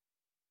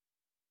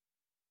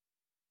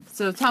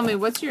So tell me,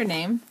 what's your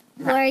name?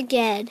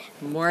 Morgan.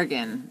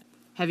 Morgan.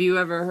 Have you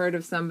ever heard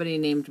of somebody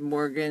named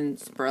Morgan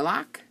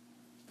Spurlock?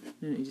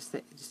 You just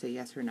say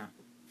yes or no.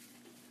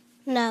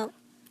 No.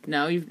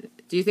 No?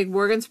 Do you think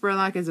Morgan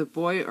Spurlock is a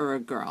boy or a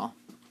girl?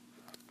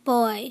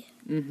 Boy.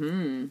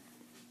 Mm-hmm.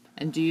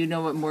 And do you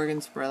know what Morgan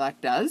Spurlock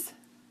does?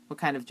 What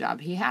kind of job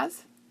he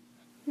has?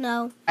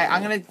 No.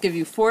 I'm going to give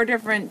you 4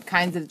 different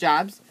kinds of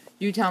jobs.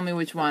 You tell me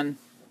which one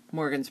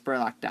Morgan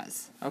Spurlock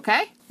does.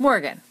 Okay?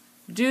 Morgan,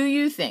 do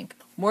you think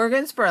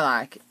Morgan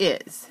Spurlock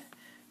is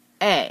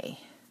A,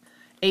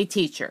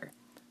 teacher,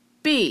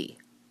 B,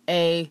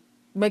 a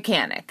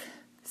mechanic,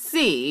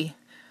 C,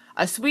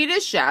 a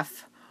Swedish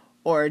chef,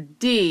 or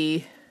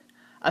D,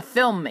 a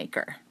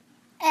filmmaker?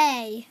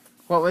 A.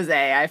 What was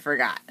A? I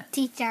forgot.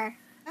 Teacher.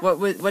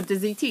 What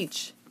does he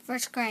teach?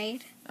 1st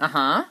grade.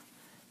 Uh-huh.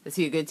 Is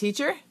he a good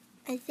teacher?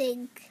 I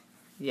think.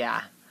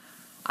 Yeah.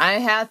 I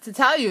have to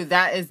tell you,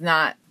 that is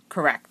not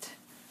correct.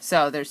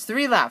 So there's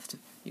 3 left.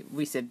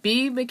 We said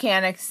B,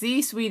 mechanic,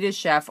 C, Swedish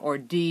chef, or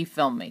D,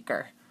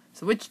 filmmaker.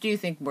 So which do you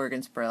think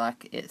Morgan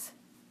Spurlock is?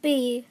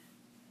 B.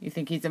 You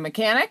think he's a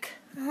mechanic?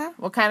 Uh-huh.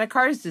 What kind of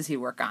cars does he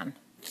work on?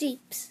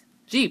 Jeeps.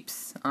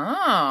 Jeeps.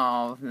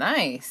 Oh,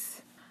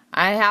 nice.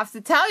 I have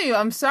to tell you,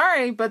 I'm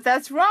sorry, but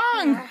that's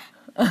wrong.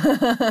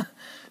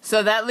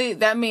 So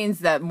that means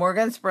that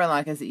Morgan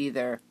Spurlock is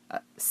either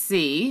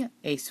C,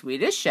 a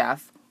Swedish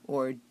chef,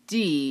 or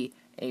D,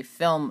 a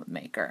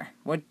filmmaker.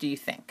 What do you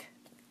think?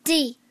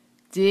 D.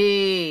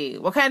 D.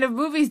 What kind of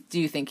movies do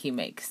you think he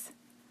makes?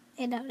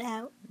 I don't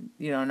know.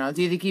 You don't know.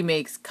 Do you think he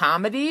makes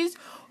comedies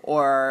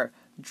or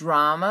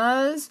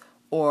dramas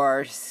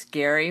or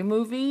scary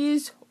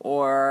movies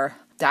or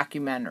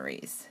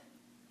documentaries?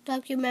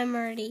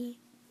 Documentary.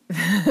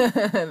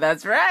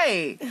 That's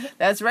right.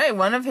 That's right.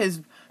 One of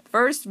his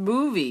first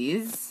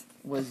movies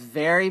was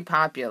very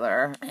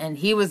popular, and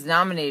he was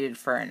nominated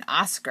for an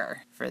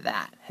Oscar for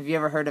that. Have you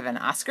ever heard of an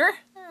Oscar?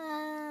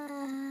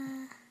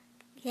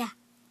 Yeah.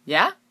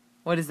 Yeah?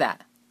 What is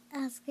that?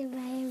 Oscar by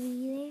a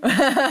reader.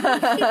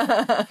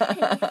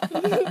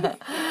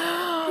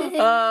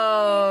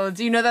 Oh,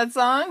 do you know that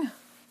song?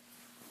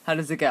 How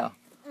does it go?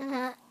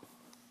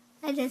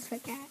 I just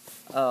forgot.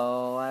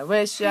 Oh, I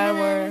wish I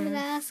were.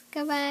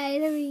 Oscar by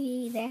the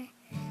reader.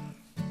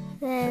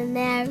 Then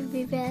never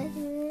be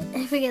better.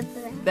 I forget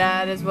the rest.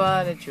 That is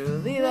what I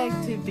truly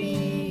like to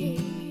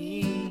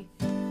be.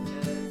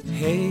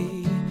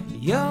 Hey,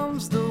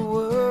 yum's the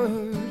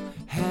word,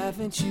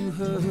 haven't you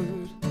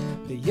heard?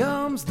 The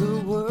yum's the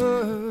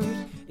word,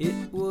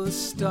 it was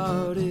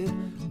started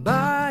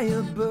by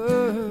a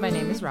bird. My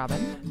name is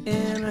Robin.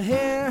 And her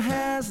hair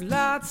has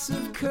lots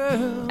of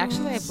curls.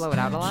 Actually, I blow it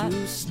out a lot.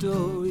 True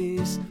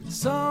stories,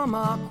 some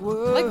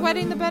awkward. Like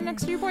wetting the bed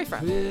next to your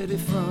boyfriend. Pretty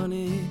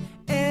funny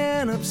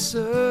and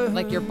absurd.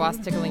 Like your boss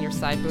tickling your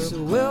side boob.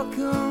 So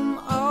welcome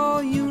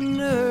all you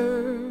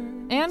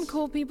nerds. And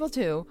cool people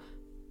too.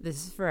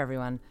 This is for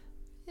everyone,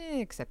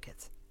 except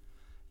kids.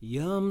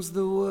 Yum's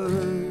the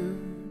word.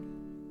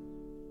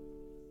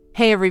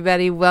 Hey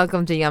everybody,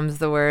 welcome to Yum's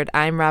the Word.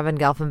 I'm Robin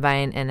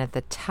Gelfenbien, and at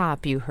the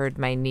top you heard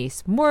my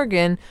niece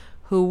Morgan,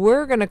 who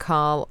we're going to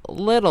call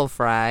Little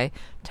Fry,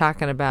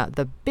 talking about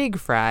the big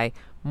fry,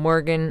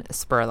 Morgan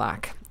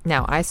Spurlock.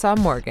 Now, I saw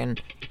Morgan,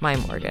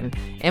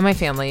 and my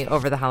family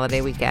over the holiday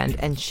weekend,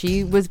 and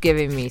she was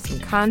giving me some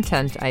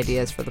content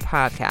ideas for the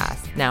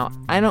podcast. Now,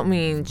 I don't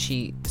mean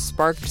she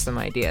sparked some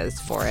ideas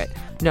for it.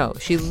 No,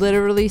 she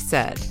literally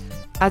said,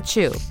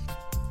 Achoo.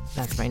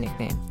 That's my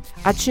nickname.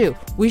 Achoo,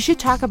 we should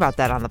talk about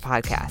that on the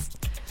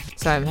podcast.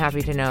 So I'm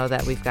happy to know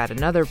that we've got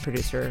another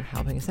producer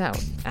helping us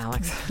out,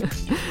 Alex.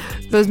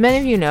 So as many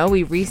of you know,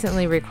 we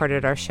recently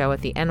recorded our show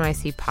at the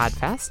NYC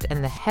Podfest,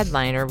 and the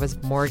headliner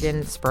was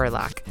Morgan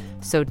Spurlock.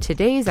 So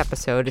today's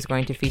episode is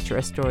going to feature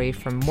a story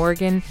from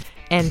Morgan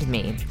and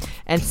me.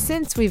 And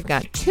since we've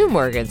got 2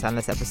 Morgans on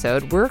this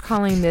episode, we're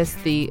calling this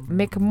the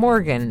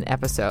McMorgan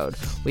episode.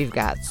 We've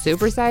got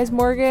Supersize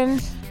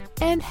Morgan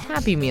and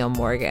Happy Meal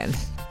Morgan.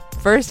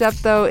 First up,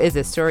 though, is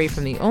a story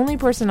from the only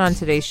person on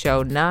today's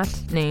show not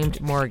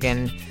named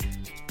Morgan,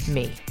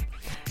 me.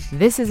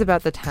 This is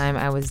about the time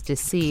I was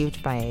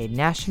deceived by a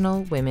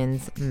national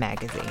women's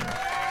magazine.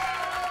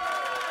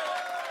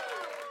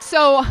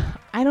 So,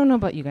 I don't know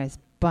about you guys,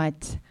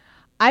 but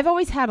I've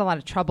always had a lot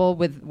of trouble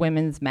with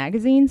women's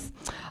magazines,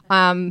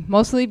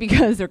 mostly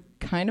because they're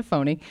kind of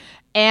phony,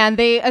 and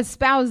they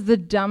espouse the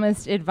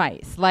dumbest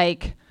advice,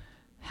 like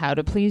how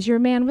to please your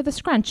man with a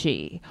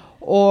scrunchie,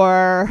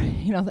 or,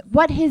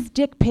 what his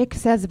dick pic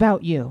says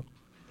about you.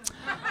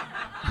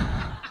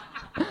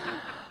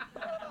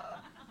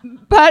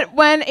 But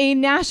when a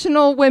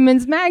national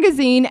women's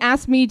magazine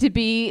asked me to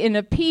be in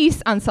a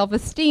piece on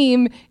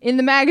self-esteem in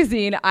the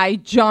magazine, I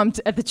jumped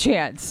at the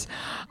chance.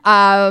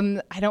 I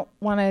don't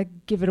want to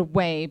give it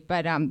away,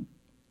 but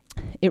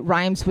it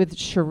rhymes with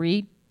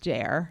Cherie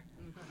Dare.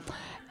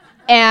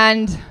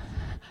 And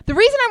the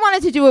reason I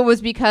wanted to do it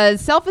was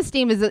because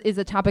self-esteem is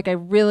a topic I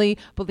really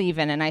believe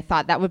in, and I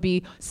thought that would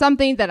be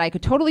something that I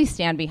could totally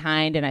stand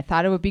behind, and I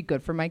thought it would be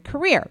good for my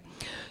career.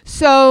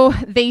 So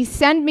they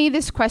send me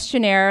this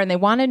questionnaire, and they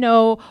want to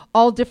know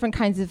all different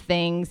kinds of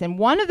things, and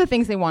one of the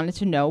things they wanted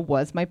to know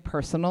was my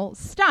personal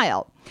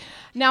style.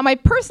 Now, my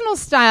personal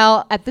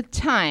style at the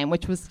time,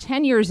 which was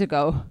 10 years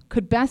ago,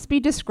 could best be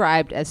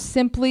described as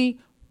simply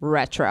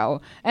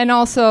retro, and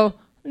also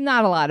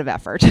not a lot of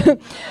effort.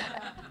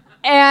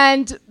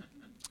 And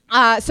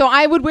so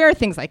I would wear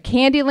things like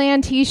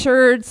Candyland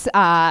t-shirts.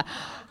 I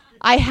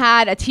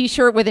had a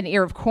t-shirt with an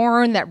ear of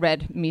corn that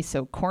read "Me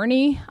So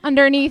Corny"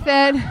 underneath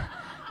it,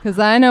 because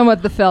I know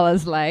what the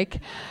fella's like.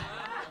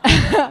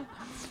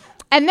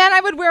 And then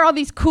I would wear all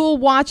these cool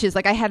watches.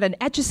 Like I had an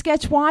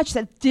Etch-a-Sketch watch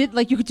that did,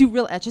 like you could do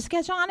real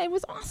Etch-a-Sketch on. It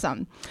was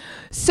awesome.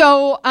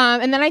 So,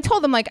 and then I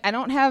told them, like, I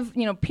don't have,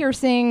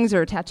 piercings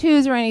or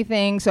tattoos or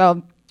anything.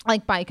 So,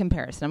 like, by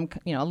comparison,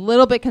 I'm, a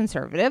little bit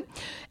conservative.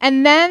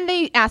 And then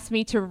they asked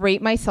me to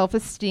rate my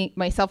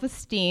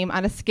self-esteem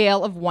on a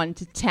scale of 1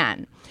 to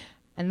 10.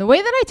 And the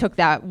way that I took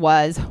that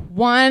was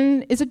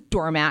 1 is a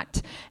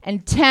doormat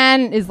and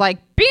 10 is like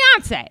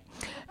Beyonce.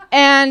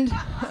 And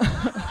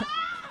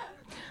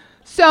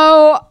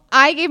so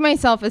I gave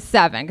myself a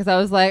 7 because I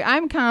was like,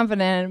 I'm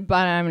confident,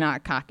 but I'm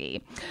not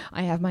cocky.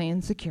 I have my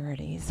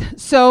insecurities.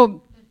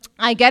 So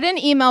I get an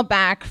email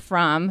back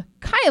from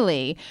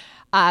Kylie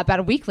about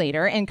a week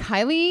later, and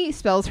Kylie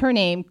spells her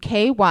name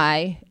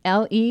Kyleigh.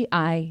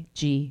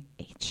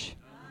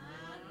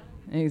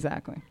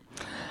 Exactly.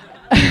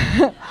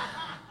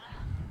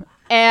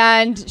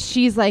 And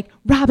she's like,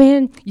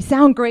 Robin, you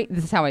sound great.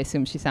 This is how I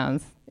assume she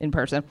sounds in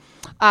person.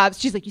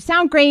 She's like, you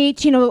sound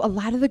great. A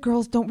lot of the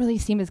girls don't really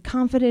seem as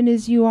confident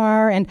as you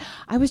are. And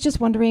I was just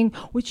wondering,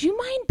 would you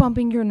mind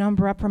bumping your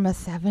number up from a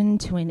 7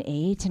 to an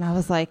 8? And I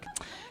was like,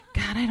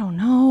 God, I don't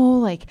know.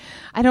 Like,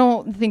 I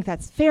don't think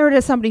that's fair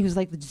to somebody who's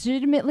like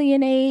legitimately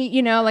an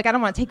 8, I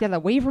don't want to take that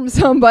away from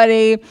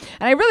somebody. And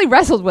I really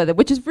wrestled with it,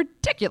 which is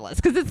ridiculous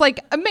because it's like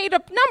a made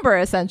up number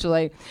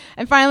essentially.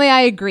 And finally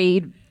I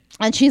agreed.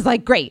 And she's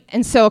like, great.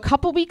 And so a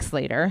couple weeks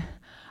later,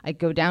 I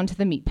go down to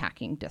the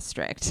meatpacking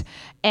district,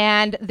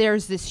 and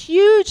there's this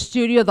huge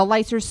studio. The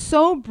lights are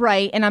so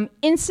bright, and I'm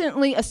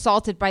instantly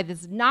assaulted by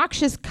this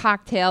noxious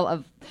cocktail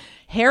of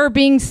hair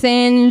being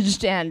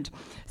singed and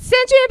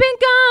since you've been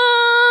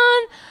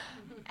gone.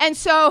 And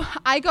so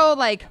I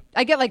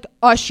get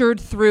ushered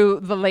through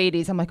the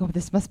ladies. I'm like, oh,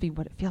 this must be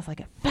what it feels like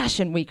at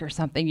Fashion Week or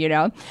something,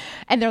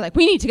 And they're like,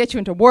 we need to get you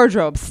into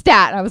wardrobe,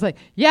 stat. And I was like,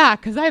 yeah,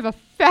 because I have a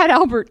Fat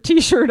Albert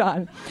t-shirt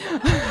on.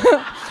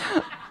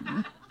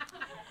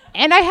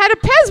 And I had a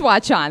Pez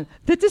watch on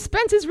that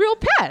dispenses real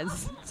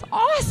Pez. It's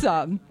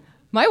awesome.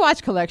 My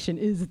watch collection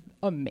is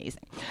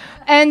amazing.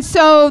 And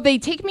so they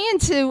take me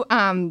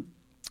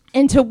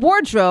into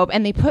wardrobe,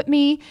 and they put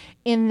me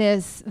in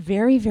this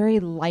very, very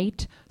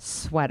light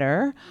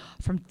sweater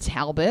from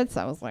Talbot's.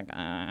 I was like,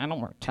 I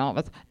don't wear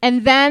Talbot's.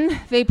 And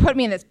then they put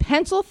me in this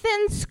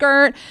pencil-thin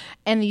skirt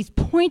and these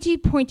pointy,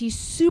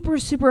 super,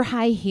 super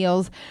high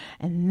heels.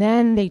 And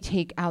then they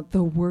take out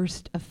the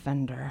worst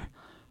offender,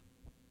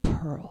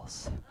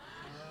 pearls.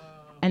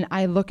 And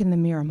I look in the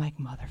mirror, I'm like,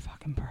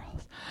 motherfucking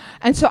pearls.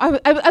 And so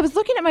I was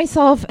looking at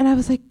myself, and I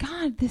was like,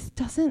 God, this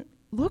doesn't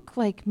look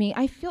like me.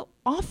 I feel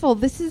awful.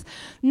 This is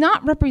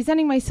not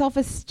representing my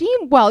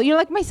self-esteem well.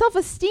 My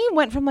self-esteem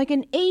went from like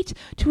an 8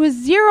 to a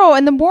 0.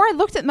 And the more I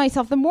looked at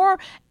myself, the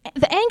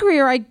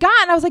angrier I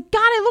got. And I was like, God,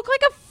 I look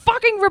like a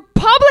fucking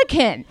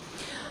Republican.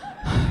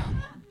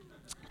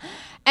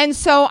 And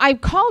so I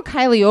called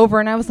Kylie over,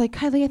 and I was like,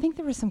 Kylie, I think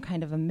there was some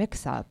kind of a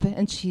mix-up.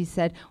 And she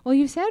said, well,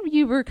 you said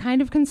you were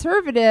kind of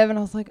conservative. And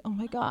I was like, oh,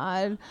 my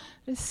God,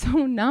 it's so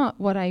not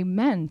what I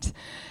meant.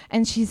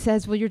 And she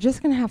says, well, you're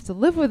just going to have to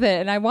live with it.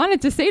 And I wanted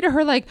to say to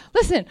her, like,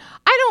 listen,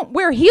 I don't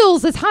wear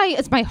heels as high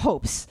as my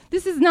hopes.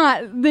 This is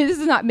not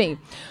me.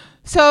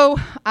 So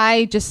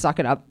I just suck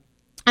it up.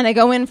 And I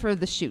go in for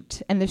the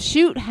shoot. And the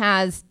shoot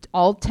has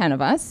all 10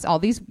 of us, all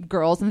these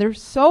girls, and they're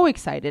so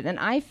excited. And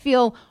I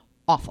feel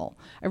awful.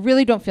 I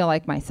really don't feel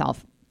like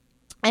myself.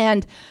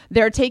 And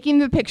they're taking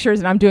the pictures,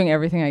 and I'm doing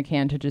everything I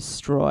can to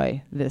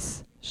destroy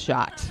this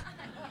shot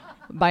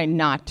by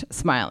not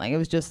smiling. It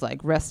was just like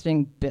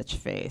resting bitch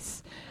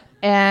face.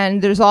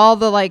 And there's all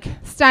the like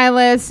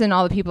stylists and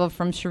all the people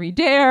from Cherie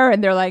Dare,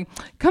 and they're like,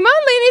 come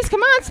on, ladies,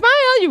 come on,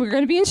 smile. You were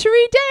going to be in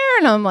Cherie Dare.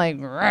 And I'm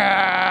like,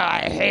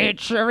 I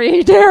hate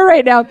Cherie Dare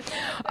right now.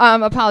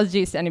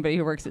 Apologies to anybody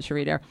who works at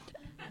Cherie Dare.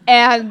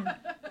 And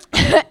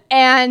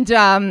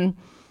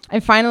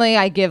finally,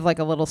 I give like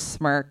a little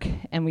smirk,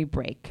 and we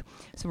break.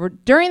 So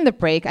during the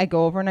break, I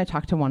go over and I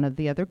talk to one of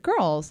the other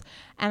girls,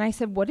 and I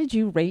said, what did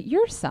you rate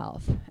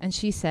yourself? And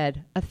she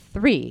said, a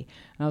 3.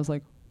 And I was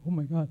like, oh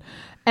my God.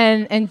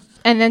 And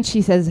then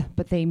she says,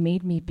 but they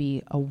made me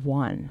be a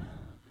 1.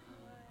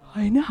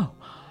 I know.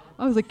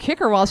 I was like, kick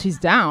her while she's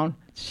down.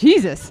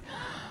 Jesus.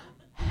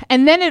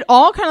 And then it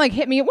all kind of like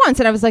hit me at once,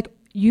 and I was like,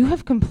 you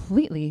have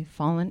completely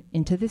fallen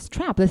into this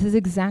trap. This is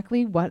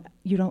exactly what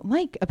you don't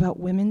like about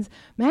women's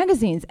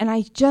magazines. And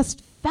I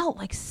just felt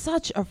like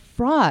such a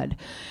fraud.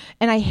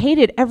 And I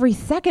hated every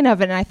second of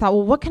it. And I thought,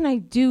 well, what can I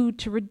do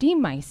to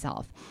redeem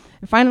myself?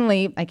 And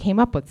finally, I came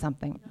up with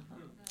something.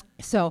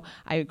 So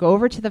I go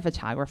over to the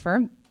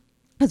photographer,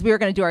 because we were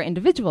going to do our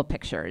individual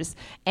pictures.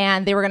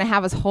 And they were going to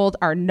have us hold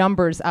our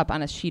numbers up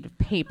on a sheet of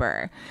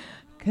paper,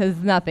 because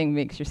nothing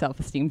makes your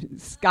self-esteem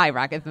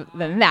skyrocket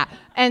than that.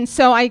 And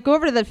so I go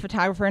over to the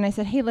photographer and I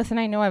said, hey, listen,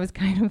 I know I was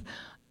kind of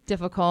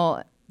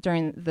difficult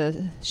during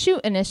the shoot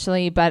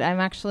initially, but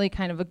I'm actually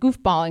kind of a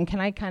goofball, and can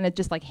I kind of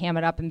just like ham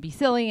it up and be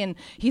silly? And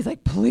he's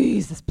like,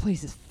 please, this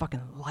place is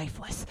fucking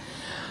lifeless.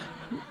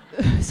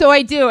 So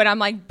I do, and I'm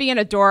like being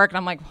a dork, and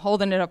I'm like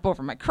holding it up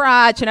over my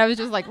crotch, and I was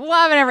just like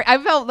loving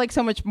I felt like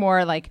so much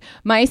more like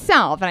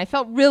myself, and I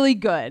felt really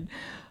good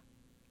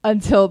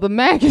until the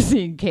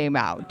magazine came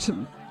out.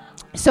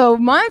 So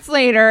months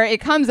later,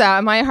 it comes out,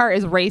 and my heart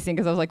is racing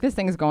because I was like, this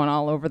thing is going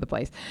all over the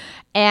place.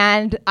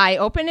 And I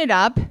open it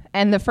up,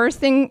 and the first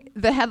thing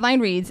the headline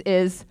reads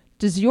is,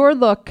 does your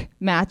look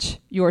match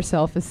your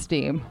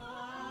self-esteem?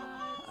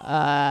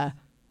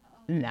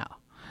 No.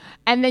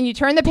 And then you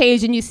turn the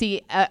page, and you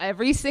see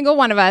every single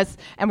one of us,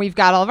 and we've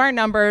got all of our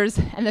numbers.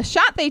 And the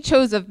shot they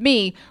chose of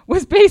me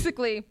was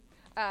basically,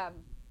 here,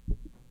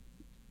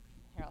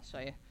 I'll show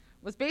you.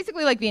 Was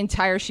basically like the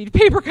entire sheet of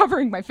paper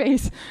covering my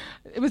face.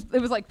 It was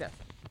like this,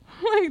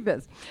 like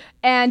this.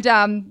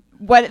 And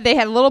what they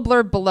had a little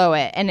blurb below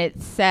it, and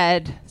it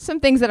said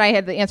some things that I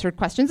had answered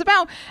questions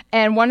about.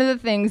 And one of the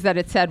things that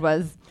it said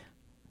was,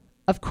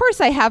 of course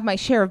I have my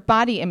share of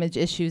body image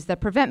issues that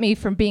prevent me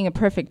from being a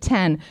perfect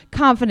 10,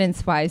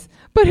 confidence-wise,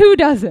 but who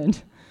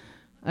doesn't?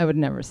 I would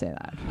never say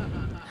that.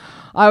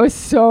 I was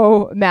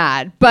so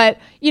mad. But,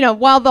 you know,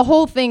 while the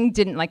whole thing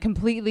didn't like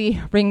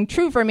completely ring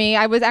true for me,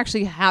 I was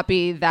actually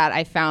happy that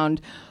I found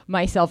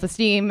my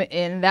self-esteem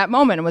in that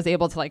moment and was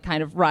able to like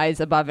kind of rise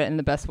above it in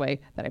the best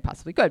way that I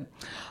possibly could.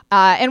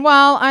 And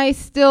while I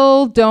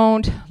still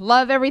don't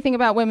love everything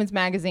about women's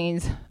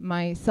magazines,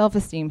 my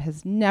self-esteem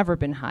has never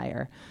been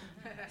higher.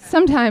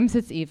 Sometimes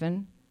it's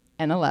even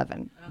an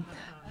 11.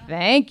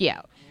 Thank you.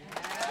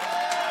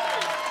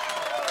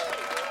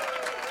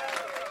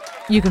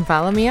 You can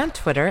follow me on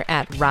Twitter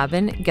at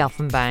Robin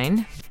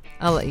Gelfenbien.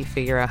 I'll let you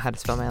figure out how to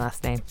spell my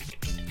last name.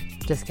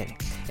 Just kidding.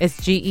 It's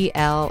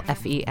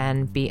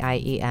Gelfenbien.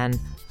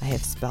 I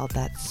have spelled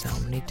that so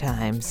many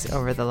times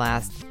over the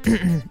last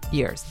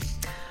years.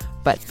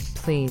 But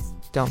please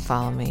don't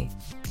follow me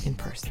in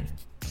person.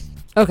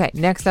 Okay,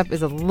 next up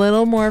is a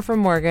little more from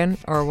Morgan,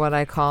 or what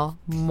I call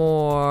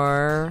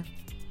Morgan,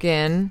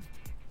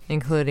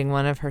 including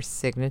one of her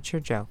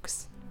signature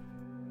jokes.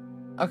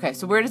 Okay,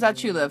 so where does that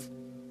shoe live?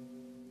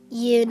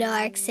 New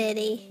York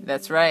City.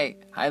 That's right.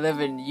 I live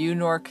in New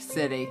York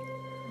City.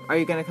 Are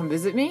you going to come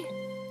visit me?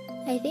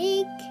 I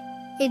think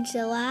in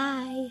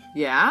July.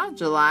 Yeah,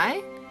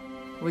 July?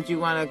 Would you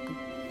want to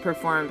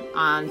perform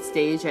on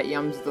stage at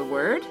Yum's the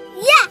Word?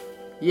 Yeah!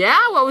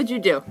 Yeah? What would you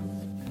do?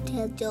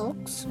 Tell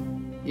jokes.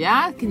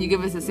 Yeah? Can you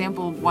give us a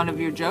sample of one of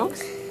your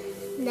jokes?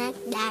 Knock,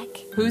 knock.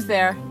 Who's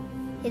there?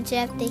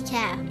 Interrupting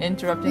cow.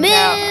 Interrupting Moo!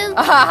 cow.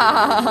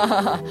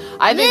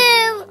 I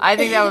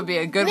think that would be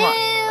a good one.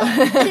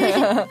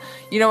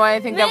 You know why I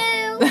think that?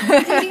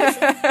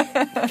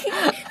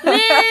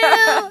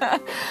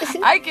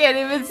 I can't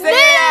even say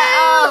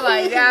that. Oh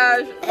my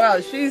gosh.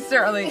 Well, she's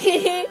certainly.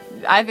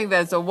 I think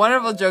that's a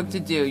wonderful joke to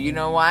do. You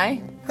know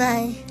why?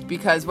 Why?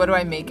 Because what do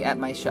I make at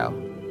my show?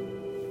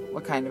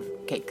 What kind of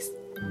cakes?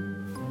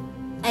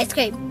 Ice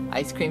cream.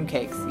 Ice cream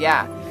cakes.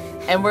 Yeah.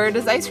 And where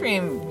does ice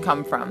cream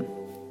come from?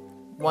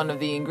 One of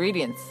the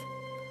ingredients.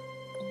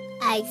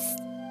 Ice.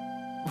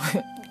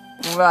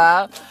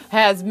 Well,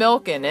 has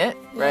milk in it,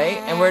 right?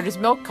 Yeah. And where does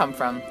milk come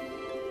from?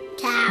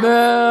 Cow.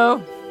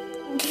 Moo.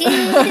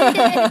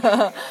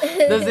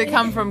 Does it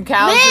come from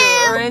cows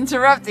or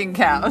interrupting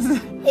cows?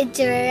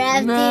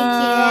 Interrupting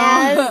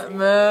cows.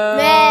 Moo.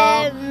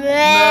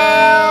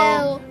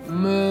 Moo.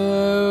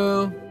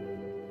 Moo.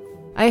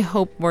 I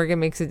hope Morgan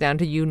makes it down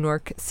to New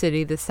York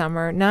City this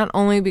summer, not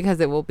only because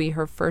it will be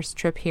her first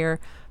trip here,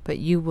 but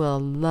you will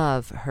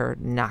love her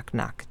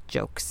knock-knock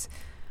jokes.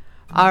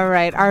 All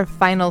right, our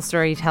final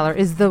storyteller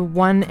is the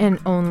one and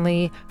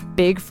only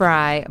Big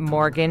Fry,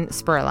 Morgan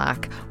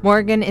Spurlock.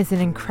 Morgan is an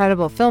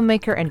incredible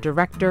filmmaker and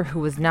director who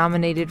was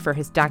nominated for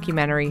his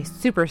documentary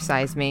Super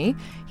Size Me.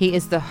 He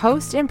is the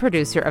host and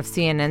producer of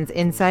CNN's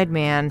Inside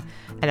Man,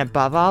 and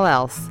above all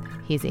else,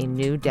 he's a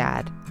new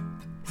dad.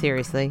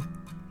 Seriously,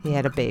 he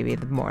had a baby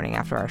the morning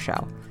after our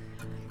show.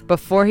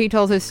 Before he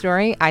told his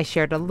story, I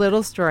shared a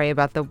little story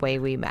about the way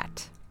we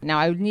met. Now,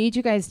 I need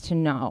you guys to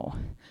know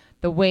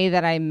the way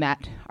that I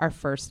met our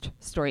first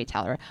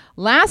storyteller.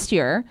 Last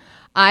year,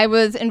 I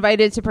was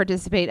invited to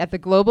participate at the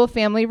Global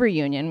Family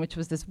Reunion, which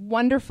was this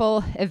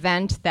wonderful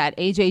event that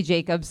A.J.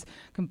 Jacobs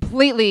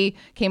completely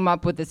came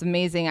up with this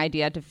amazing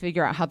idea to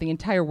figure out how the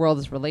entire world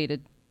is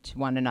related to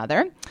one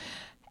another.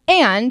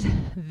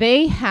 And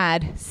they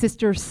had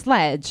Sister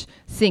Sledge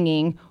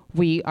singing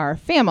We Are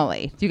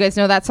Family. Do you guys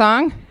know that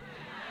song?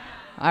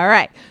 All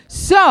right.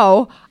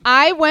 So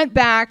I went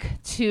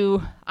back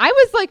to, I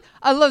was like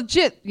a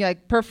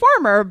legit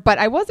performer, but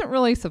I wasn't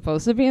really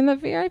supposed to be in the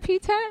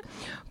VIP tent.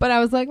 But I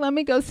was like, let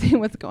me go see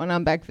what's going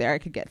on back there. I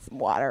could get some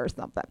water or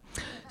something.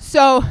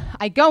 So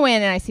I go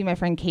in and I see my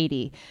friend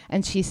Katie.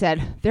 And she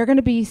said, they're going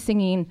to be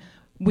singing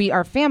We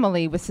Are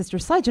Family with Sister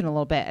Sledge in a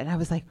little bit. And I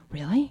was like,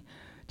 really?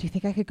 Do you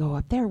think I could go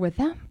up there with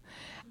them?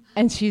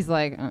 And she's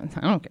like, I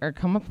don't care.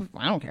 Come up.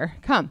 I don't care.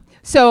 Come.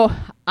 So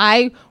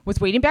I was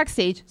waiting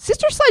backstage.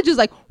 Sister Sledge is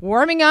like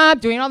warming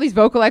up, doing all these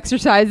vocal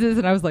exercises.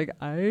 And I was like,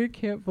 I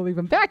can't believe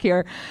I'm back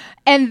here.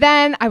 And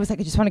then I was like,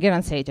 I just want to get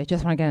on stage. So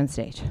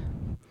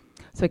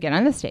I get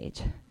on the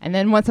stage. And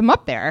then once I'm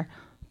up there,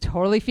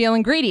 totally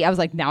feeling greedy, I was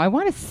like, now I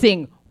want to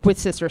sing with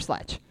Sister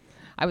Sledge.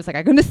 I was like,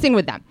 I'm going to sing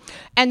with them.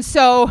 And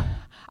so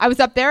I was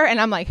up there and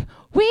I'm like,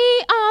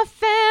 we are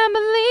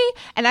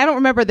family. And I don't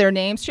remember their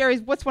names. Sherry,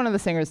 what's one of the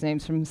singers'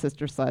 names from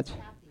Sister Sledge?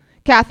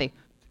 Kathy.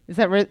 Is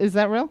that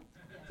real?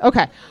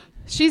 Okay.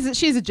 She's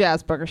a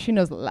jazz booger. She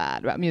knows a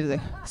lot about music.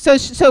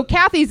 So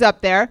Kathy's up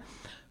there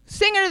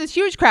singing to this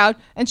huge crowd,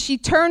 and she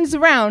turns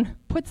around,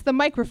 puts the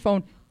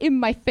microphone in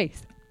my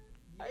face.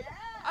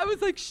 I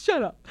was like,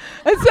 shut up.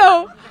 And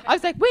so I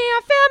was like, we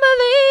are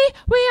family,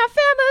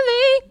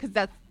 because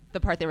that's the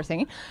part they were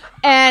singing.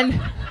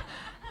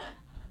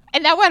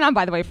 And that went on,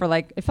 by the way, for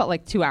it felt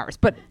like 2 hours,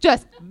 but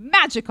just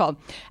magical.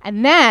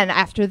 And then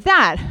after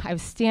that, I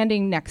was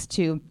standing next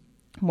to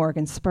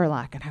Morgan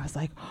Spurlock, and I was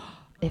like,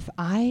 if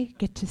I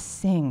get to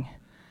sing,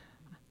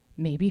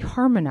 maybe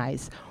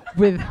harmonize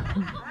with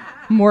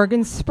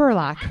Morgan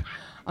Spurlock,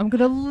 I'm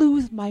going to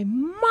lose my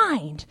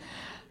mind.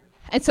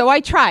 And so I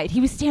tried. He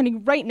was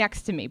standing right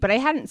next to me, but I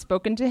hadn't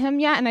spoken to him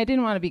yet, and I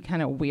didn't want to be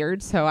kind of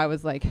weird, so I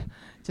was like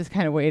just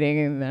kind of waiting,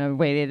 and then I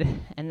waited,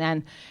 and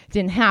then it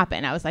didn't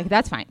happen. I was like,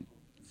 that's fine.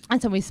 And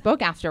so we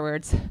spoke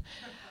afterwards.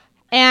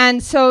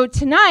 And so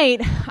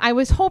tonight, I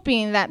was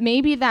hoping that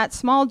maybe that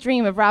small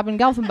dream of Robin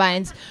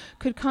Gelfenbien's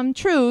could come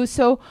true.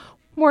 So,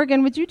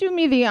 Morgan, would you do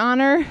me the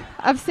honor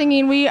of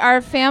singing We Are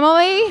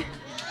Family? All right!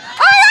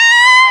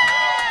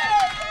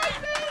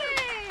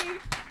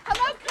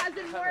 Hello,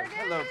 Cousin Morgan.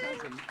 Hello,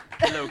 cousin.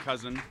 Hello,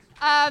 cousin.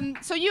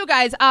 So you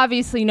guys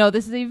obviously know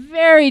this is a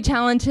very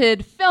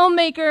talented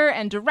filmmaker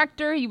and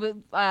director. He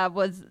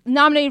was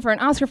nominated for an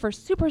Oscar for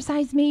Super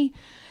Size Me.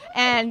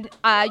 And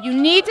you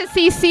need to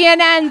see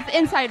CNN's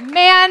Inside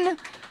Man.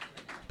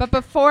 But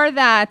before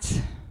that...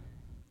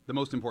 The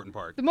most important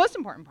part. We are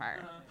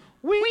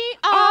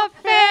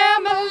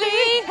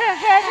family.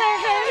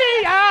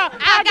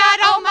 I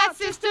got all my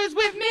sisters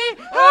with me.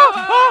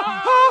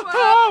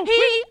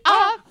 We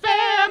are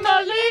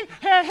family.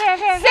 Sing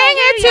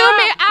it to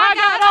me. I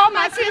got all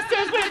my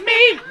sisters with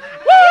me.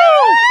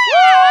 Woo!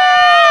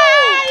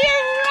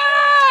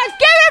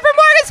 Give it for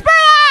Morgan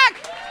Spurlock.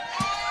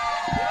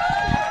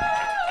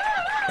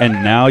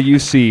 And now you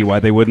see why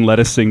they wouldn't let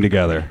us sing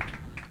together.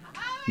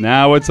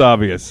 Now it's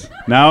obvious.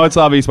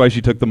 Why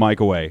she took the mic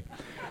away.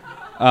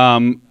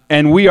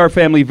 And We Are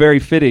Family, very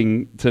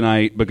fitting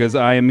tonight because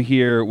I am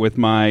here with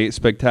my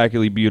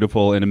spectacularly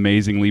beautiful and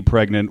amazingly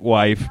pregnant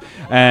wife,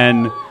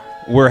 and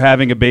we're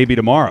having a baby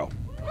tomorrow.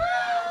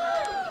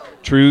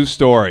 True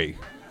story.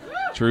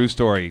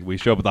 We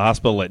show up at the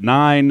hospital at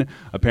 9.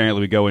 Apparently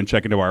we go and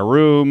check into our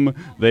room.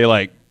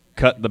 They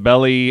cut the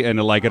belly, and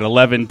at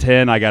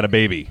 11:10 I got a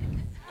baby.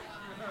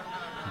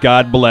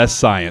 God bless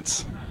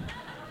science.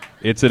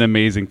 It's an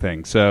amazing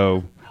thing.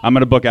 So I'm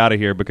going to book out of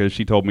here because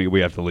she told me we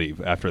have to leave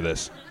after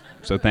this.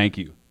 So thank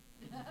you.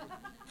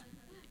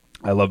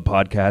 I love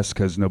podcasts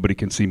because nobody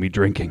can see me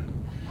drinking.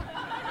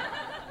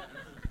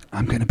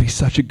 I'm going to be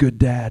such a good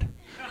dad.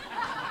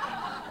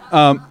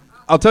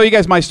 I'll tell you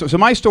guys my story. So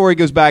my story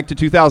goes back to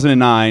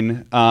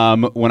 2009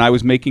 when I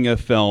was making a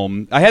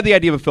film. I had the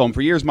idea of a film.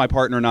 For years, my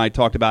partner and I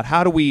talked about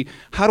how do we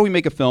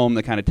make a film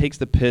that kind of takes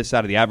the piss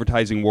out of the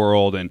advertising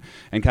world and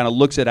kind of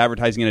looks at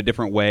advertising in a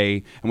different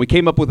way. And we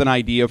came up with an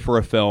idea for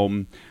a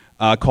film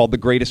called The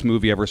Greatest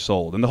Movie Ever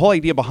Sold. And the whole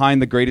idea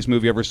behind The Greatest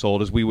Movie Ever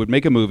Sold is we would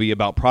make a movie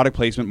about product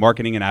placement,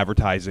 marketing, and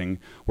advertising,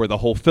 where the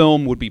whole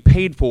film would be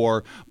paid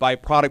for by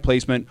product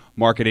placement,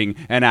 marketing,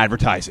 and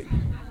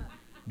advertising.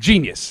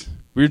 Genius.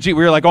 We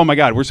were like, oh my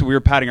God, we were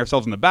patting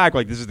ourselves on the back,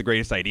 like this is the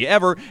greatest idea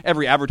ever.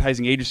 Every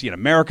advertising agency in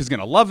America is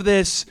going to love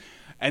this.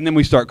 And then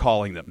we start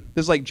calling them.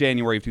 This is like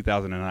January of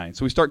 2009.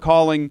 So we start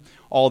calling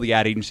all the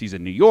ad agencies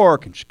in New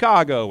York and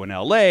Chicago and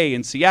LA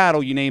and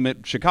Seattle, you name it,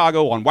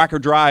 Chicago on Wacker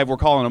Drive, we're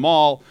calling them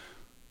all.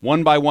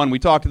 One by one, we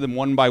talk to them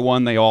one by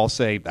one, they all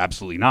say,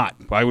 absolutely not.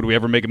 Why would we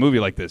ever make a movie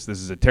like this?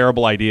 This is a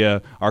terrible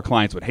idea. Our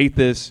clients would hate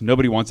this.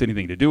 Nobody wants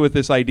anything to do with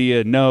this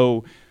idea.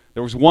 No.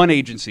 There was one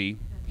agency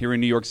here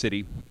in New York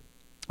City.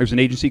 There's an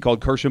agency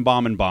called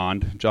Kirschenbaum and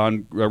Bond,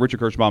 Richard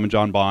Kirschenbaum and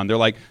John Bond. They're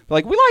like, we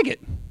like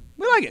it.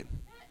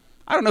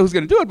 I don't know who's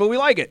going to do it, but we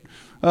like it.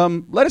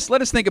 Let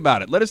us think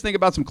about it. Let us think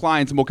about some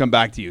clients, and we'll come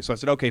back to you. So I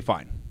said, okay,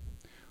 fine.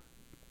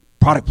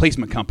 Product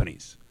placement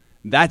companies.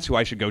 That's who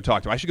I should go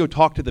talk to. I should go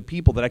talk to the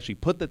people that actually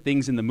put the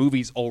things in the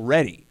movies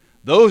already.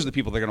 Those are the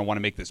people that are going to want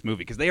to make this movie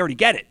because they already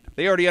get it.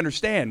 They already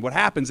understand what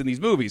happens in these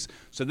movies.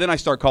 So then I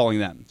start calling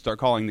them. Start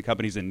calling the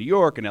companies in New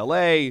York and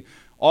L.A.,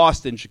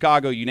 Austin,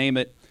 Chicago, you name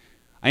it.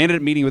 I ended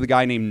up meeting with a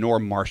guy named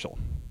Norm Marshall.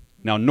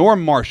 Now,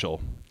 Norm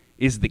Marshall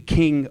is the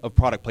king of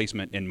product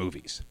placement in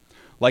movies.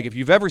 Like, if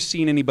you've ever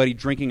seen anybody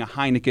drinking a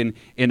Heineken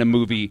in a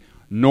movie,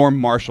 Norm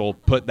Marshall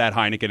put that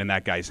Heineken in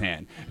that guy's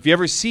hand. If you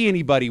ever see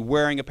anybody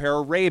wearing a pair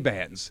of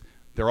Ray-Bans,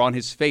 they're on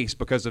his face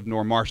because of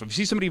Norm Marshall. If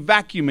you see somebody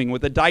vacuuming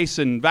with a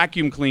Dyson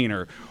vacuum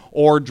cleaner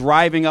or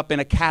driving up in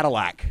a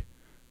Cadillac,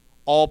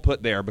 all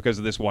put there because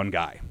of this one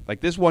guy.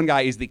 Like, this one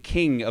guy is the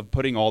king of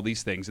putting all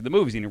these things in the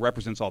movies, and he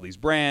represents all these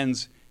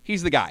brands.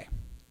 He's the guy.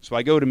 So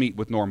I go to meet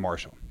with Norm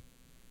Marshall,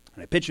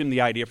 and I pitch him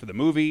the idea for the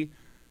movie,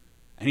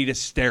 and he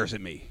just stares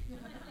at me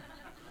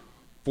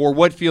for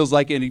what feels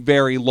like a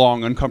very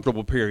long,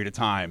 uncomfortable period of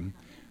time.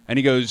 And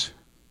he goes,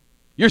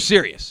 "You're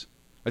serious?"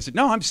 I said,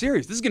 "No, I'm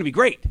serious. This is going to be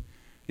great."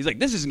 He's like,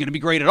 "This isn't going to be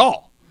great at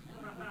all.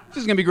 This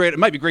is going to be great. It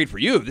might be great for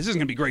you. This isn't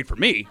going to be great for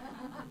me."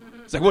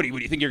 It's like, what do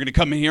you think you're going to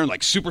come in here and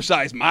like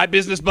supersize my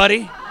business,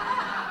 buddy?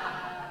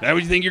 That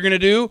what you think you're going to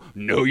do?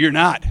 No, you're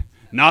not.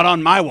 Not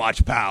on my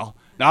watch, pal.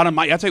 Not on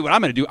my. I'll tell you what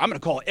I'm going to do. I'm going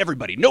to call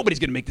everybody. Nobody's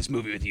going to make this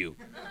movie with you.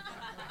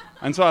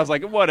 And so I was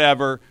like,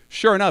 whatever.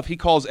 Sure enough, he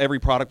calls every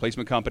product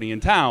placement company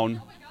in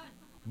town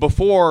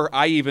before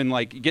I even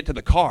like get to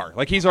the car.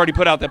 Like, he's already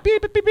put out the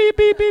beep, beep, beep, beep,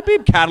 beep, beep,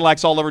 beep.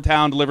 Cadillacs all over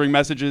town delivering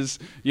messages.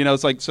 You know,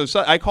 it's like, so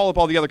I call up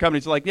all the other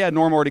companies. They're like, yeah,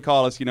 Norm already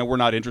called us. You know, we're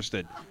not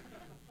interested.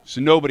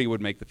 So nobody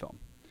would make the film.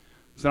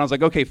 So then I was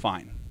like, okay,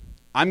 fine.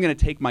 I'm going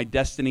to take my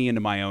destiny into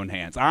my own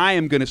hands. I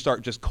am going to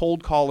start just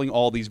cold calling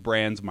all these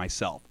brands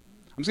myself.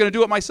 I'm just going to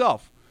do it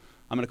myself.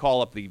 I'm going to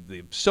call up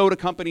the soda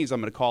companies.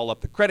 I'm going to call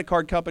up the credit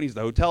card companies,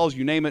 the hotels,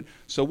 you name it.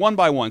 So one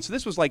by one. So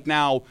this was like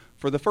now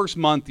for the first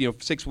month,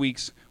 6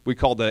 weeks, we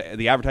called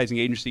the advertising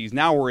agencies.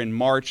 Now we're in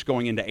March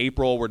going into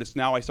April.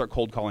 Now I start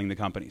cold calling the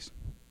companies.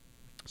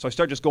 So I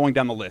start just going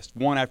down the list,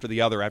 one after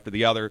the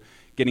other,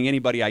 getting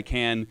anybody I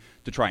can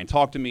to try and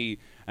talk to me.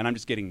 And I'm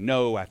just getting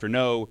no after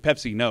no.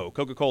 Pepsi, no.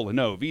 Coca-Cola,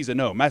 no. Visa,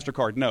 no.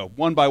 MasterCard, no.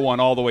 One by one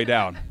all the way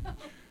down.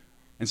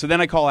 And so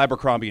then I call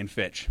Abercrombie and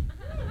Fitch.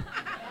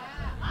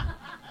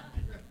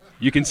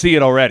 You can see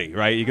it already,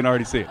 right? You can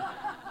already see it.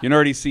 You can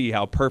already see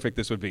how perfect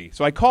this would be.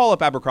 So I call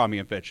up Abercrombie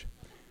and Fitch.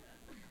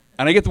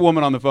 And I get the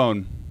woman on the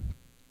phone.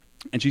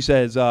 And she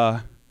says,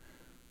 do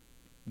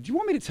you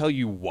want me to tell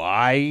you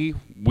why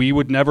we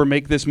would never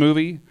make this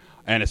movie?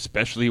 And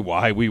especially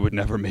why we would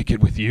never make it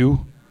with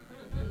you?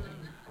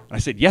 And I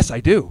said, yes,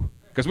 I do.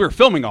 Because we were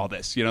filming all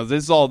this. You know,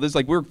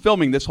 we're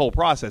filming this whole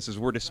process as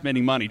we're just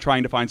spending money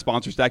trying to find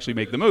sponsors to actually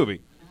make the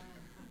movie.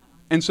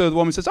 And so the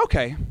woman says,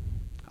 okay,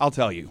 I'll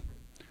tell you.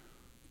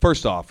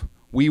 First off,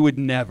 we would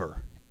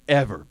never,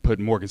 ever put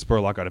Morgan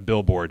Spurlock on a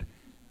billboard.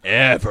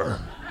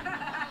 Ever.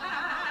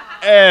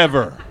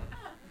 Ever.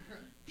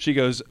 She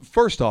goes,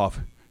 first off,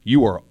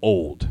 you are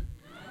old.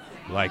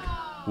 Like,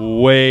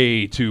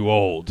 way too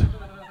old.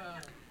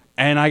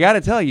 And I got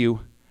to tell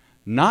you,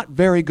 not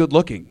very good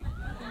looking.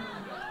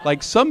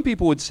 Like, some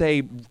people would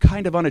say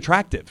kind of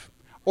unattractive.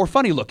 Or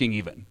funny looking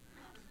even.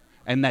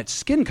 And that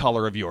skin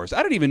color of yours,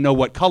 I don't even know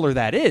what color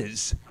that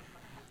is.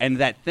 And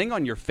that thing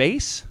on your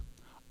face,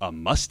 a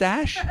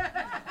mustache?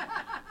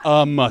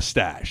 A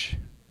mustache.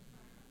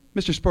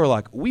 Mr.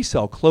 Spurlock, we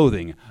sell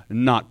clothing,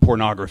 not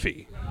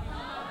pornography.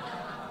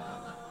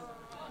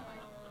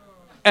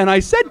 And I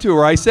said to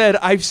her,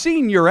 I've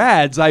seen your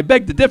ads, I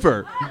beg to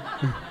differ.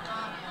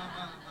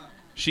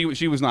 She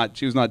was not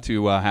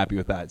too happy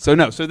with that. So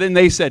then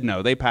they said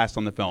no, they passed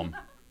on the film.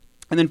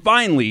 And then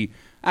finally,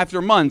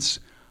 after months,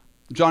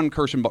 Richard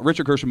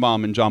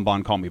Kirschenbaum and John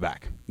Bond call me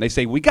back. They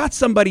say, we got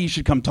somebody you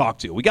should come talk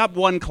to. We got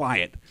one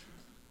client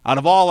out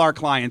of all our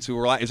clients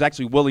who is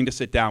actually willing to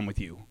sit down with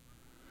you.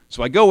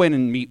 So I go in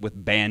and meet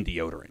with Band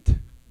Deodorant.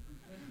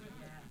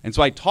 And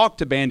so I talk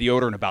to Band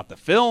Deodorant about the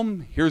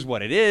film. Here's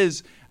what it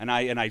is. And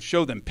I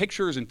show them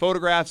pictures and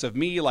photographs of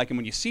me. Like, and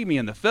when you see me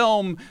in the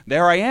film,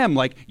 there I am,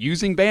 like,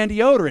 using Band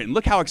Deodorant. And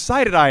look how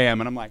excited I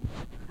am. And I'm like...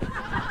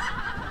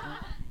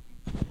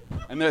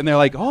 And they're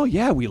like, oh,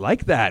 yeah, we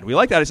like that. We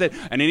like that. I said,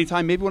 and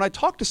anytime maybe when I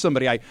talk to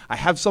somebody, I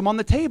have some on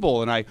the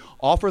table and I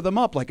offer them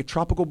up like a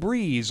tropical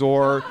breeze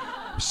or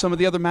some of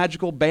the other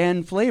magical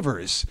band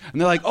flavors. And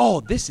they're like,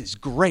 oh, this is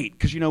great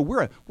because,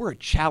 we're a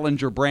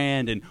challenger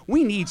brand and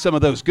we need some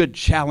of those good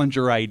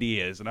challenger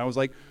ideas. And I was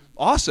like,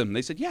 awesome.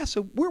 They said, yeah,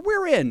 so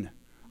we're in.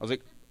 I was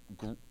like,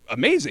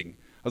 amazing.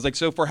 I was like,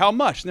 so for how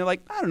much? And they're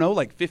like, I don't know,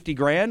 like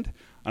 $50,000.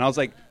 And I was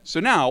like,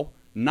 so now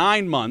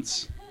 9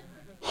 months...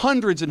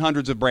 hundreds and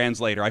hundreds of brands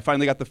later, I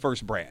finally got the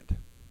first brand,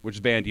 which is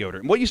Band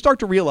Deodorant. And what you start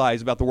to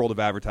realize about the world of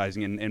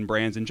advertising and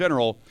brands in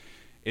general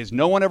is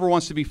no one ever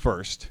wants to be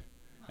first,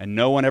 and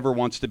no one ever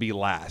wants to be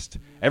last.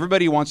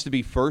 Everybody wants to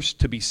be first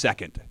to be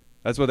second.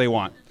 That's what they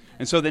want.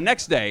 And so the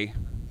next day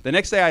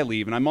I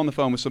leave, and I'm on the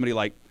phone with somebody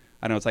like,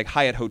 I don't know, it's like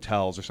Hyatt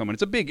Hotels or someone.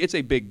 It's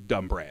a big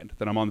dumb brand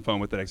that I'm on the phone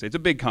with the next day. It's a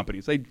big company.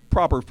 It's a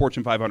proper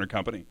Fortune 500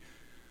 company.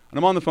 And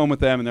I'm on the phone with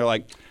them, and they're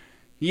like,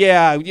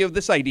 yeah,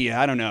 this idea,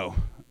 I don't know.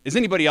 Is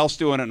anybody else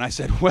doing it? And I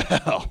said,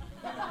 well,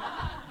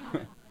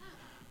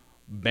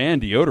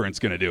 Band deodorant's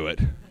going to do it.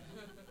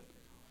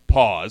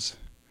 Pause.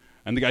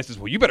 And the guy says,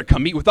 well, you better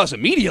come meet with us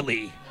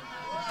immediately.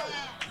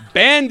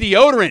 Band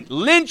deodorant,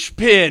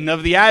 linchpin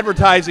of the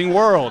advertising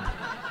world.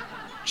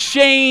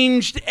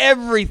 Changed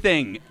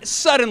everything.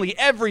 Suddenly,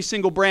 every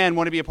single brand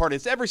wanted to be a part of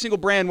this. Every single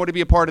brand wanted to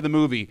be a part of the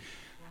movie.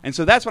 And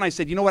so that's when I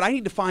said, you know what, I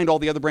need to find all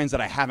the other brands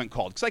that I haven't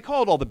called. Because I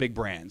called all the big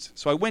brands.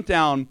 So I went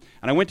down,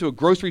 and I went to a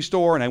grocery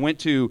store, and I went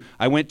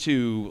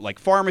to like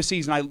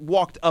pharmacies, and I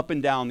walked up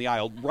and down the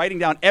aisle, writing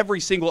down every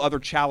single other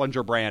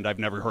challenger brand I've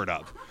never heard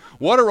of.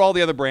 What are all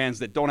the other brands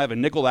that don't have a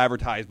nickel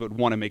advertised but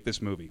want to make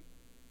this movie?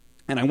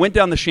 And I went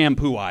down the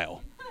shampoo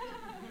aisle,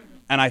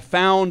 and I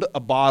found a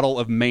bottle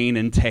of Mane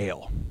and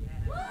Tail.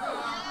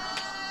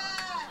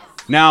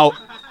 Now,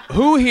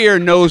 who here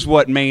knows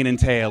what Mane and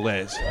Tail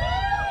is?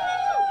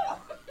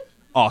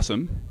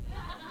 Awesome.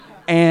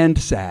 And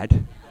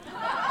sad.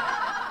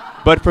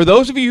 But for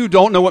those of you who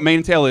don't know what Mane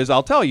and Tail is,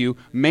 I'll tell you,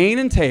 Mane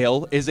and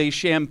Tail is a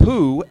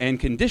shampoo and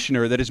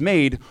conditioner that is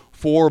made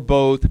for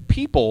both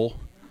people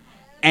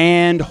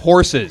and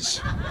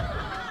horses.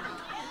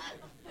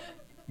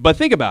 But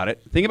think about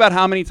it. Think about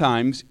how many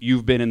times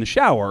you've been in the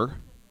shower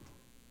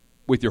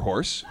with your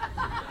horse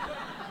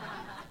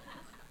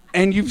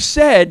and you've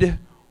said,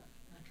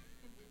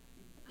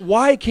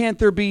 why can't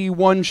there be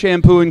one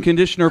shampoo and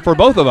conditioner for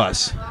both of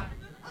us?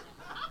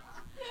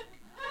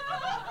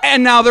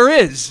 And now there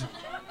is.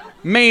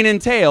 Mane and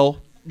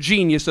Tail,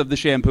 genius of the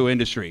shampoo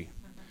industry.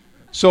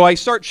 So I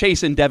start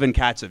chasing Devin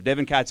Katzev.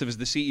 Devin Katzev is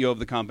the CEO of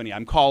the company.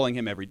 I'm calling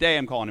him every day.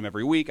 I'm calling him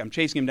every week. I'm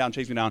chasing him down.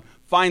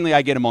 Finally,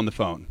 I get him on the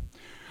phone.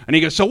 And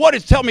he goes, so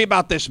tell me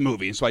about this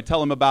movie. And so I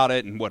tell him about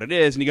it and what it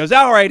is. And he goes,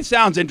 all right, it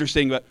sounds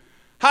interesting, but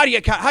how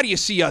do you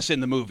see us in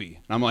the movie?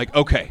 And I'm like,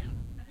 okay.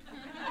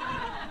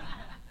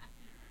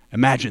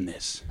 Imagine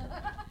this.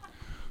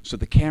 So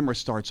the camera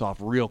starts off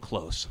real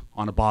close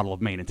on a bottle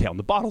of Mane and Tail. And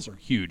the bottles are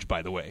huge,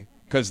 by the way,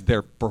 because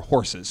they're for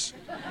horses.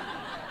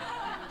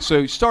 So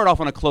you start off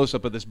on a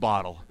close-up of this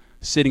bottle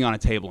sitting on a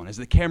table. And as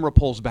the camera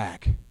pulls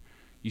back,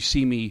 you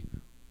see me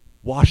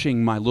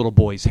washing my little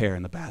boy's hair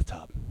in the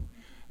bathtub.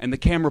 And the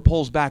camera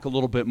pulls back a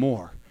little bit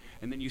more.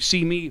 And then you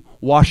see me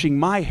washing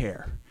my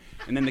hair.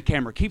 And then the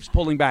camera keeps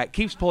pulling back.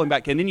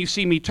 And then you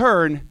see me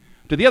turn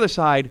to the other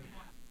side,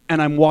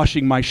 and I'm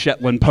washing my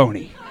Shetland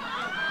pony.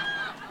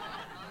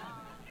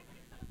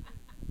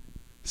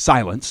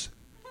 Silence.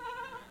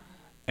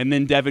 And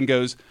then Devin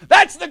goes,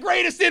 that's the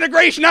greatest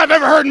integration I've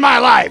ever heard in my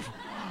life.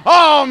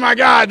 Oh my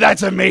God,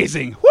 that's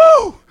amazing.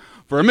 Woo!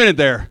 For a minute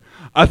there,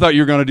 I thought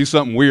you were going to do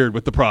something weird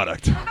with the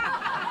product.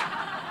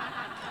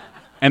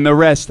 And the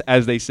rest,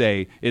 as they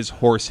say, is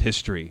horse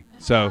history.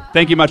 So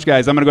thank you much,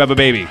 guys. I'm going to go have a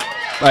baby.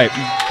 Bye.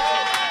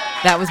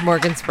 That was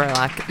Morgan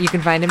Spurlock. You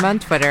can find him on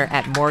Twitter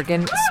at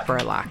Morgan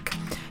Spurlock.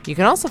 You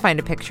can also find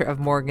a picture of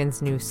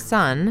Morgan's new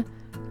son,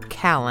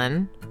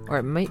 Callan, or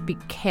it might be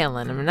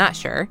Callan, I'm not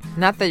sure.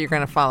 Not that you're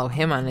going to follow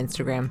him on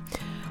Instagram.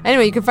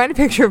 Anyway, you can find a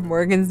picture of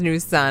Morgan's new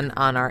son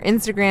on our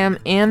Instagram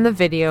and the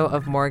video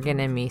of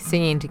Morgan and me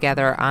singing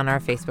together on our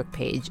Facebook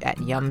page at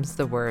Yums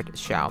the Word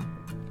Show.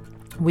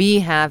 We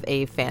have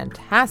a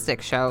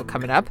fantastic show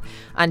coming up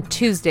on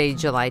Tuesday,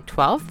 July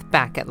 12th,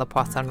 back at La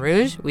Poisson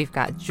Rouge. We've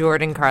got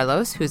Jordan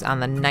Carlos, who's on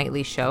the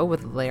nightly show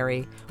with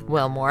Larry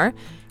Wilmore.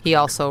 He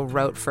also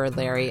wrote for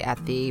Larry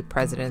at the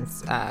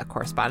President's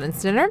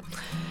Correspondence Dinner.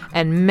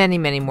 And many,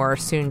 many more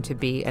soon to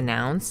be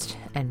announced.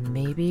 And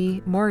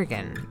maybe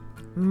Morgan,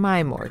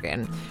 my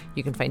Morgan.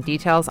 You can find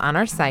details on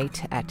our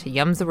site at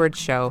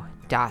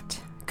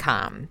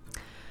yumsthewordshow.com.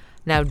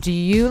 Now, do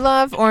you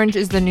love Orange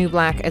is the New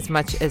Black as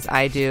much as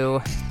I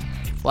do?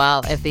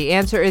 Well, if the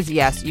answer is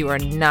yes, you are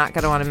not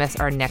going to want to miss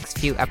our next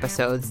few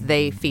episodes.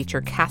 They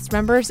feature cast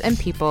members and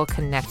people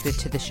connected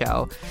to the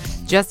show.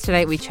 Just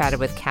tonight, we chatted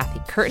with Kathy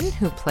Curtin,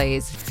 who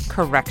plays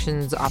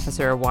Corrections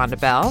Officer Wanda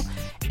Bell.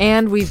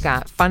 And we've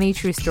got funny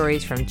true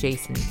stories from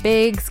Jason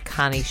Biggs,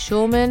 Connie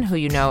Schulman, who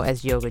you know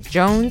as Yoga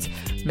Jones,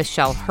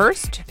 Michelle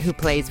Hurst, who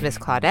plays Miss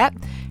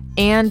Claudette,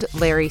 and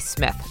Larry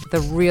Smith, the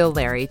real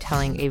Larry,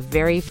 telling a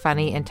very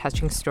funny and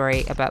touching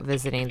story about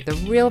visiting the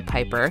real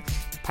Piper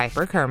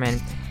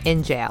Kerman,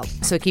 in jail.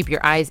 So keep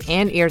your eyes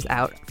and ears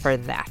out for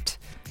that.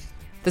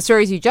 The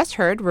stories you just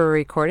heard were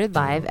recorded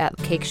live at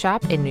Cake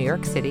Shop in New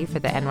York City for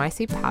the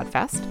NYC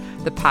Podfest.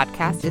 The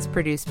podcast is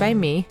produced by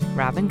me,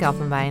 Robin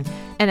Gelfenbien,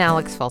 and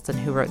Alex Fulton,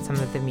 who wrote some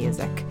of the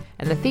music.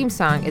 And the theme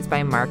song is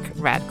by Mark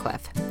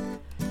Radcliffe.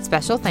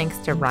 Special thanks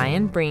to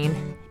Ryan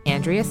Breen,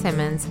 Andrea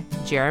Simmons,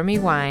 Jeremy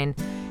Wine,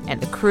 and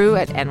the crew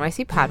at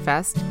NYC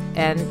Podfest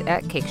and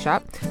at Cake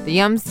Shop. The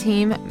Yums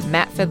team,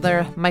 Matt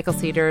Fiddler, Michael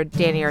Cedar,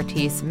 Danny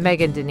Ortiz,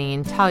 Megan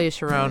Deneen, Talia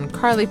Sharon,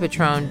 Carly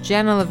Patron,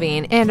 Jenna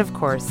Levine, and of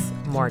course,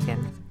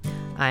 Morgan.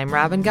 I'm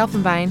Robin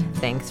Gelfenbien.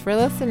 Thanks for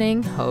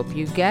listening. Hope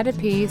you get a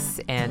piece.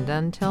 And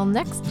until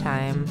next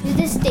time. Do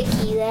the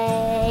sticky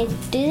leg.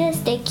 Do the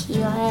sticky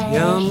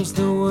leg. Yums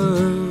the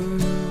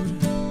word.